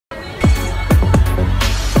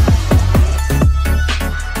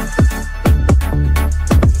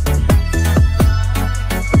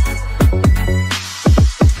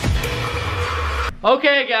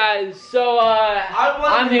Okay, guys, so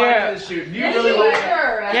I'm here. Shoot. You really want to?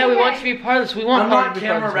 Yeah, we want you to be part of this. We want. I'm not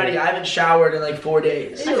camera ready. I haven't showered in like 4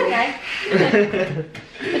 days. That's okay.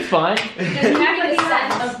 It's fine.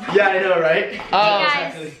 Yeah, I know, right?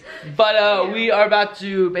 Guys. But we are about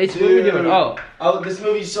to basically. What are we doing? Oh, this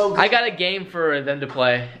movie's so good. I got a game for them to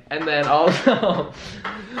play, and then also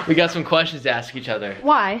we got some questions to ask each other.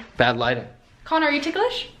 Why? Bad lighting. Connor, are you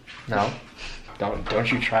ticklish? No.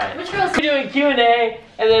 Don't you try it. Which girl's We're doing Q&A,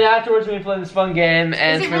 and then afterwards we play this fun game,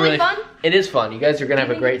 and Is it really fun? It is fun. You guys are gonna have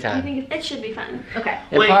a great I time. think it should be fun. Okay.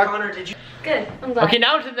 Wait, Connor, did you? Good. I'm glad. Okay,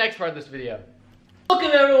 now to the next part of this video. Welcome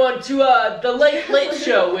everyone to the late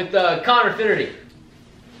show with Connor Finnerty,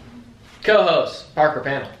 co-host Parker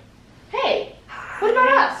Pannell. Hey, what about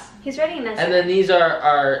us? He's writing an essay. And then these are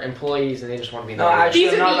our employees, and they just want to be No, there. actually,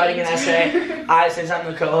 These I'm are not the writing an essay. I, since I'm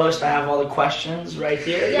the co-host, I have all the questions right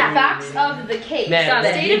here. Yeah, facts of the case. Man, The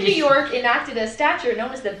state of New York enacted a statute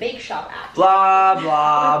known as the Bake Shop Act. Blah,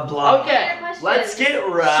 blah, blah. Okay, Let's get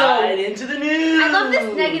right into the news. I love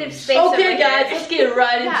this negative space. okay, guys, let's get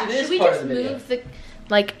right Yeah, into this should we part just of the video. move the?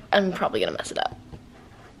 Like, I'm probably gonna mess it up.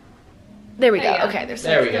 There we There go. you go. Okay, there's.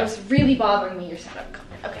 There we go. It was really bothering me, your setup.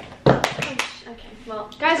 Okay. Okay. Well,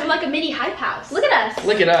 Guys, we're like a mini hype house. look at us.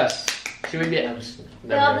 Look at us. Should we be?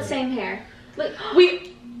 We all have the same hair. Look,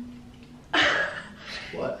 We.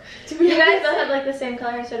 What? you guys both have like the same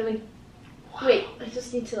color, so do we? Wait, I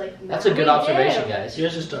just need to like. That's a good observation, guys.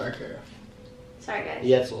 Yours is darker. Sorry, guys.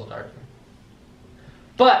 Yeah, it's a little darker.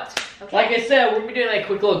 But Okay. like I said, we're gonna be doing like a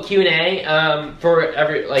quick little Q&A for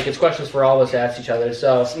every it's questions for all of us to ask each other.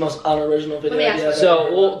 So It's the most unoriginal video Let me ask idea. I've so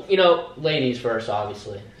ever we'll ladies first,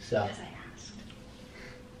 obviously. So As I asked.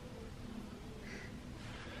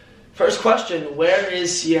 First question: where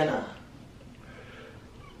is Sienna?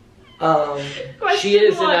 she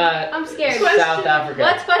is in I'm scared. South Africa.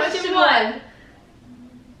 What's question one?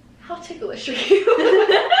 How ticklish are you?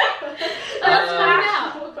 Let's find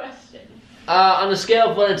out. What question? On a scale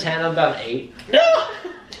of 1 to 10, I'm about an 8. No.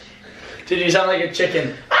 Dude, you sound like a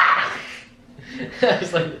chicken. I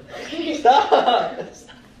was like,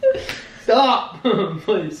 stop,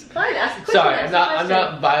 please. Fine, ask the question. Sorry, ask I'm the not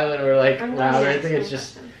question. violent or like I'm loud or not anything. It's asking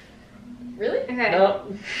just Really? Okay. no.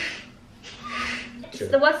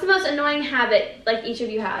 So what's the most annoying habit like each of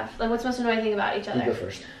you have? Like what's the most annoying thing about each You go other?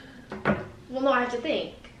 first. Well, no, I have to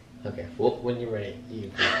think. Okay. Well, when you're ready,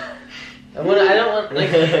 you. I don't want like.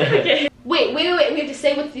 Okay. Wait. We have to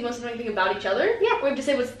say what's the most annoying thing about each other? Yeah. We have to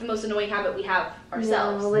say what's the most annoying habit we have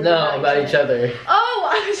ourselves. No, like No, about each other. Oh,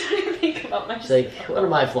 I was trying to think about It's myself. like, what are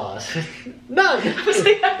my flaws? None. I was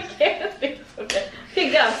like, I can't think. Okay.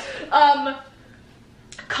 Okay, go.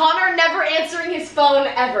 Connor never answering his phone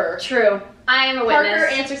ever. True. I am a Parker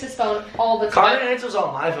witness. answers his phone all the Connor time. answers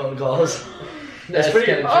all my phone calls. That's It's pretty,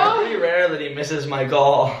 kinda true. Oh. pretty rare that he misses my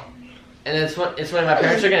call. And it's fun. It's when my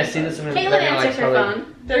parents are gonna see this and they're Caitlin gonna answers her probably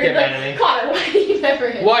phone. They're get gonna mad be at me. like, Connor, why do you never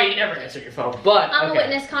answer? Why you never answer your phone? But I'm okay. a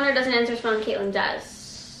witness. Connor doesn't answer his phone. Caitlin does.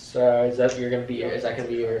 So is that gonna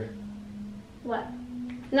be your? What?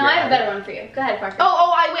 No, I have a better one for you. Go ahead, Parker.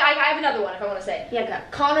 I have another one if I want to say. Yeah, go.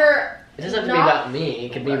 Connor. It doesn't have to be not- about me.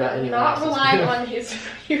 It can be about anyone Not else. relying on his.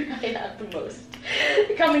 You're right at the most.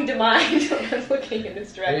 Coming to mind when I'm looking in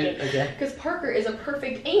this direction. Okay. Because Parker is a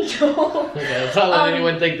perfect angel. Okay, let's not let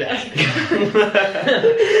anyone think that.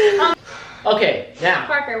 Okay, now.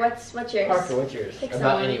 Parker, what's yours? Parker, what's yours? Pick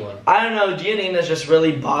About someone. anyone. I don't know, GiaNina's just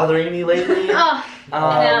really bothering me lately. Oh,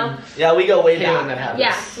 no. Yeah, we go way Caitlin, back. that happens.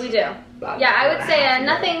 Yeah, we do. Yeah, I would say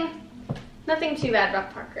nothing too bad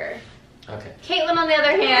about Parker. Okay. Caitlin, on the other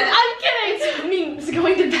hand, I'm kidding. It's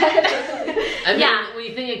going to bed. I mean, Yeah. when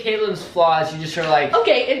you think of Caitlin's flaws, you just sort of like.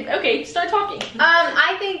 Okay, start talking.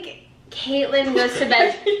 I think Caitlin goes to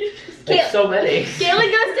bed. Like so many. Caitlin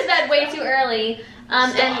goes to bed way too early.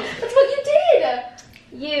 And That's what you did.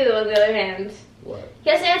 you, on the other hand, What? he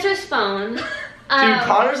has to answer his phone. Dude,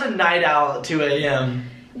 Connor's a night owl at 2 a.m. I went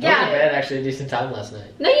to Yeah. bed actually a decent time last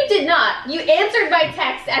night. No, you did not. You answered my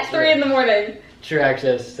text at 3 in the morning. True,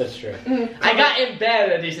 actually, that's true. I got in bed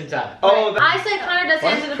at a decent time. Oh, I said Connor doesn't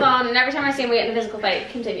What? answer the phone, and every time I see him, we get in a physical fight.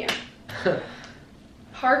 Continue.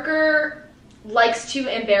 Parker likes to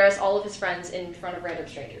embarrass all of his friends in front of random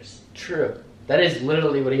strangers. True. That is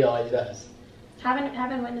literally what he always does.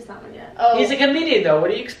 Haven't witnessed that one yet. Oh, He's a comedian, though. What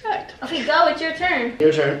do you expect? Okay, go. It's your turn.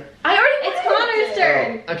 your turn. I already. It's went. Connor's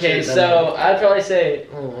turn. Okay, Should've so done I'd probably say,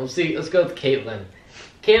 let's see, let's go with Caitlin.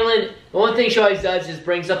 Caitlin, the one thing she always does is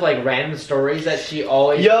brings up like random stories that she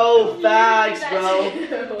always. Yo, facts, bro.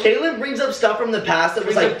 Caitlin. Caitlin brings up stuff from the past that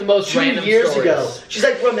was Brings like up the most 2 random years stories. ago. She's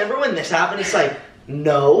like, remember when this happened? It's like,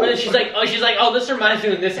 no. And she's like, oh, this reminds me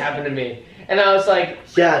when this happened to me. And I was like,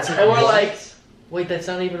 Yeah, it's like, and we're what? like, Wait, that's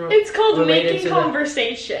not even. It's called related making to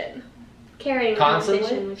conversation. Carrying a Constantly?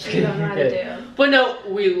 conversation, which you don't know how to do. But no,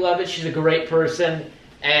 we love it. She's a great person,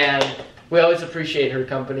 and we always appreciate her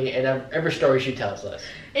company and every story she tells us.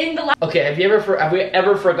 In the last Okay, have we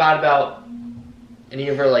ever forgot about any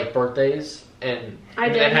of her like birthdays and I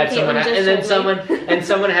did. and had someone Caitlin just and then told me.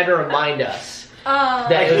 someone had to remind us Like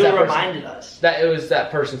that it was who that person, reminded us? that it was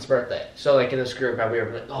that person's birthday. So like in this group, have we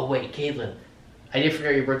ever like, oh wait, Caitlin, I did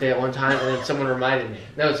forget your birthday at one time, and then someone reminded me.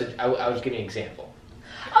 No, I was giving an example.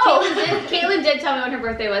 Caitlin did tell me when her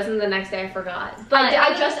birthday was, and the next day I forgot. But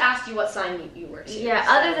I just asked you what sign you were. Yeah,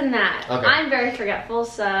 other than that, Okay. I'm very forgetful,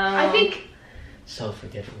 so... I think... So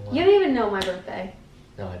forgetful. You don't even know my birthday.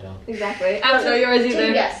 No, I don't. Exactly. I don't know yours Take a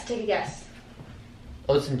either. guess. Take a guess.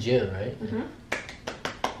 Oh, it's in June, right?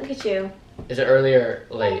 Look at you. Is it early or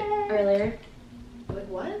late? Earlier. Wait,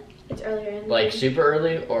 what? It's earlier in the Like year. super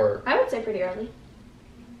early or I would say pretty early.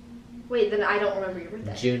 Wait, then I don't remember your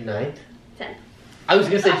birthday. June 9th? 10th. I was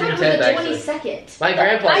gonna say I June thought it 10th was actually. the 22nd. My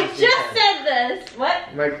grandpa's I is June just 10th. said this.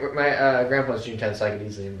 What? My grandpa's June 10th, so I could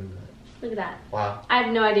easily remember that. Look at that. Wow. I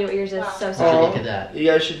have no idea what yours is. Wow. So Would sorry. you look at that? You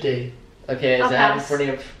guys should date. Okay, is I'll that happened pass. for any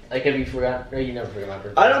of like have you forgotten? No, you never forgot my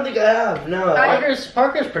birthday. I don't think I have. No.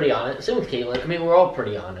 Parker's pretty on it. Same with Caitlin. I mean, we're all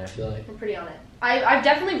pretty on it. I feel like. I'm pretty on it. I've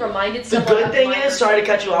definitely reminded The someone. good of thing my is, sorry to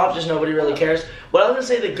cut you off, just nobody really cares. What I was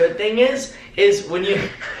gonna say, the good thing is when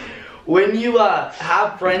you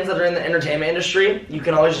have friends that are in the entertainment industry, you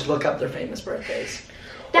can always just look up their famous birthdays.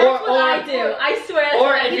 That's Or- what or- I do. I swear. That's Or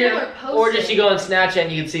what I if do. you're, are or just posting. you go on Snapchat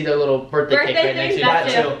and you can see their little birthday cake Birthday right next to thing, you.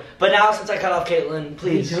 that's That too. But now since I cut off Caitlin,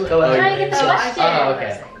 please Me too. go Oh, ahead. Trying to get the Oh, question. Oh,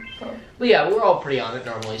 okay. Well, yeah, we're all pretty on it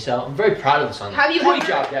normally, so I'm very proud of this on. Have you Great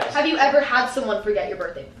ever, job, guys. Have you ever had someone forget your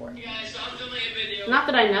birthday before? Not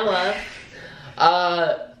that I know of.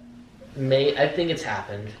 I think it's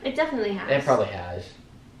happened. It definitely has. It probably has.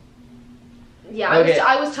 Yeah, Okay.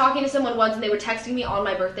 I was talking to someone once and they were texting me on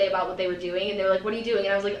my birthday about what they were doing and they were like, "What are you doing?"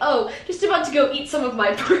 And I was like, "Oh, just about to go eat some of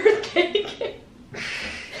my birthday cake." And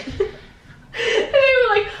they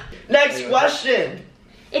were like, Next question.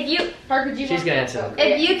 If you "Parker, do you She's want gonna answer.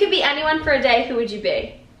 if you could be anyone for a day, who would you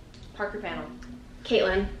be? Parker Pannell.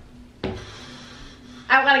 Caitlin.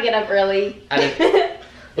 I want to get up early.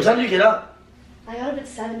 What time do you get up? I got up at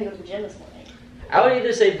 7 to go to the gym this morning. I would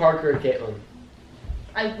either say Parker or Caitlin.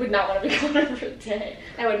 I would not want to be going for a day.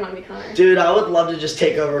 I wouldn't want to be Connor. Dude, I would love to just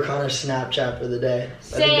take over Connor's Snapchat for the day.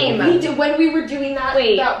 That'd be Same. dope. We did, when we were doing that.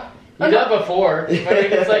 Wait. that- You done before. I mean,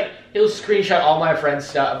 it's like he'll screenshot all my friends'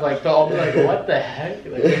 stuff. Like they'll all be like, "What the heck?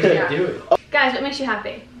 Like, what did Yeah. you do?" Guys, what makes you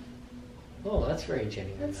happy? Oh, that's very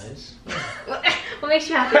genuine, nice. What makes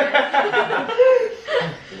you happy?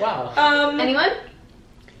 Wow. Anyone?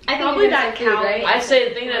 I think Probably you're gonna that say food, cow. right? I'd say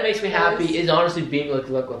the thing that makes me happy is honestly being like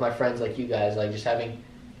with my friends like you guys, like just having,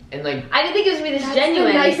 and like. I didn't think it was gonna be this That's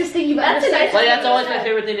genuine. the nicest thing you've That's ever a said. nice Like that's always Yeah. my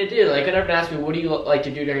favorite thing to do. Like whenever they ask me, "What do you like to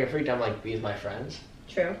do during your free time?" I'm like, be with my friends.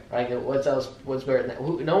 True. Like what's else? What's better than that?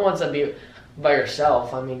 No one wants to be by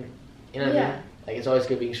yourself. I mean, you know what I Yeah. mean? Like it's always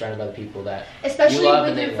good being surrounded by the people that. Especially You love with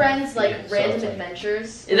and they your love. friends, like Yeah, so random it's like-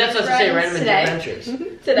 adventures. And that's what I was to say, Friends random today. adventures.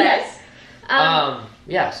 Today. Yes.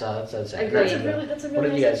 Yeah. So that's what I'd say. Agreed. That's a What really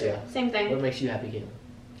did you nice guys do? answer. Same What thing. makes you happy, Caitlin?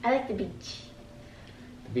 I like the beach.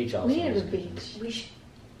 The beach also. We need is a good. beach. We should.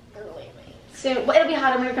 Early May. Soon. Well, it'll be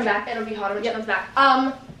hotter when we come back. It'll be hotter when Yep. she comes back.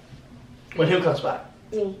 When who comes back?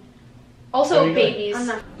 Me. Where are Also you going? babies. I'm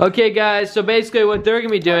not. Okay, guys. So basically, what they're gonna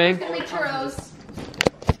be doing, Gonna make churros.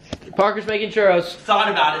 Parker's making churros. Thought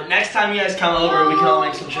about it. Next time you guys come over, we can all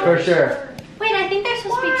make some churros. For sure. Wait, I think there's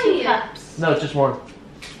supposed to be 2 cups. No, it's just one.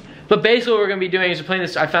 But basically, what we're gonna be doing is we're playing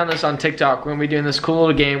this. I found this on TikTok. We're gonna be doing this cool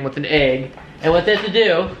little game with an egg, and what they have to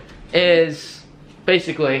do is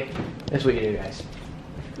basically this is what you do, guys.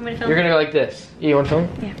 I'm gonna film. You're gonna go like this. You want to film?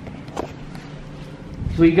 Yeah.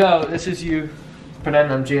 So we go. This is you. Pretend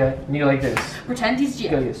I'm Gia. And you go like this. Pretend he's You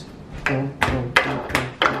go like this. Boom, boom, boom, boom, boom,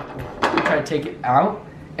 boom. You try to take it out,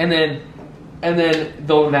 and then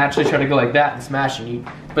they'll naturally try to go like that and smash you.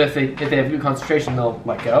 But if they have good concentration, they'll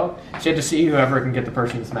let go. So you have to see whoever can get the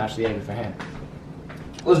person to smash the egg with their hand.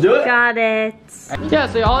 Let's do it. Got it. Yeah,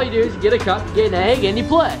 so all you do is you get a cup, get an egg, and you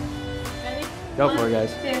play. Ready? Go for it,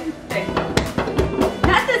 guys. 2, 3.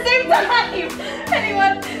 At the same time. Ready?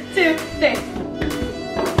 1, 2, 3.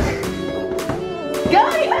 Go,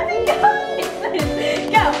 you have to go.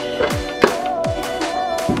 Go.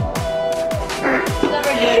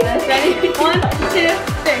 Never doing this. Ready? 1, 2,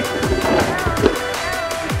 3.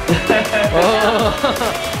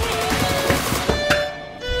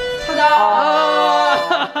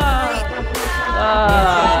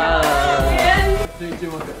 Ah. 3,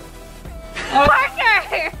 2, 1, go.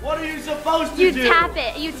 Parker! What are you supposed supposed to You do? tap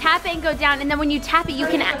it. You tap it and go down, and then when you tap it, you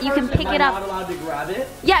can pick it Am I not up. allowed to grab it?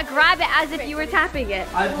 Yeah, grab it as if you were tapping it.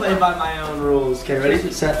 I play by my own rules. Okay,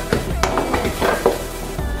 ready? Set.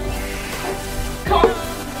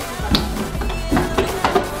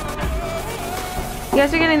 You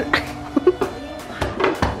guys are getting.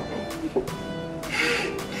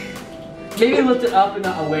 Maybe lift it up and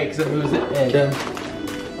not away because it moves it in. Okay.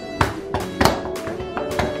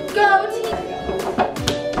 Go team.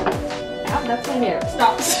 Ow, that's my hair.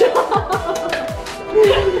 Stop.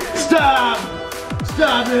 Stop!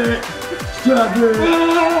 Stop it! Stop it!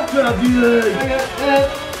 Stop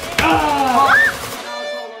it!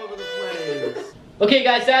 Okay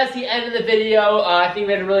guys, that's the end of the video. I think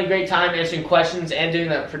we had a really great time answering questions and doing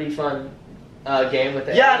that pretty fun game with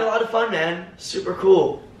it. Yeah, I had a lot of fun, man. Super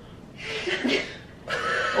cool.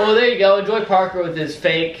 Well, there you go. Enjoy Parker with his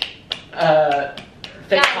fake Guys,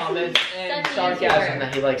 comments and such a sarcasm YouTuber.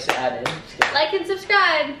 that he likes to add in. Just kidding. Like and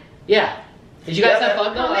subscribe. Yeah. Did you guys Yeah, have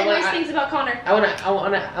fun though? Comment nice things about Connor. I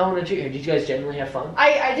wanna treat her. Did you guys genuinely have fun?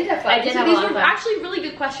 I did have fun. I did have a These lot of were fun. actually really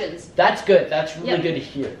good questions. That's good. That's really Yeah. good to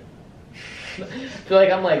hear. I feel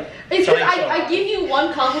like I'm like. It's trying because so I hard. give you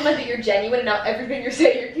one compliment that you're genuine, and now everything you're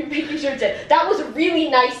saying, you're making sure it's it. That was really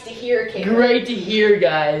nice to hear, Cameron. Great to hear,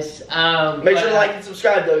 guys. Make sure to like and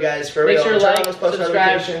subscribe, though, guys. For Make real. sure to Turn like, on those post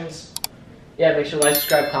subscribe. notifications. Yeah, make sure to like,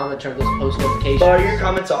 subscribe, comment, turn those post notifications. But are your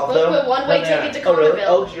comments off, Let's though? put one-way Oh, yeah. ticket to Oh, really?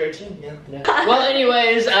 Connorville. Oh, 'cause you're 18? Yeah. Yeah. Well,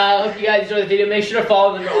 anyways, hope you guys enjoyed the video. Make sure to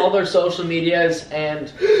follow them on all their social medias.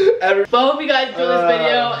 And Every but hope you guys enjoyed this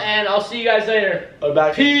video. And I'll see you guys later. We're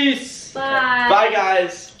back. Peace. Bye. Bye,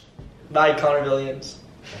 guys. Bye, Connorvillians.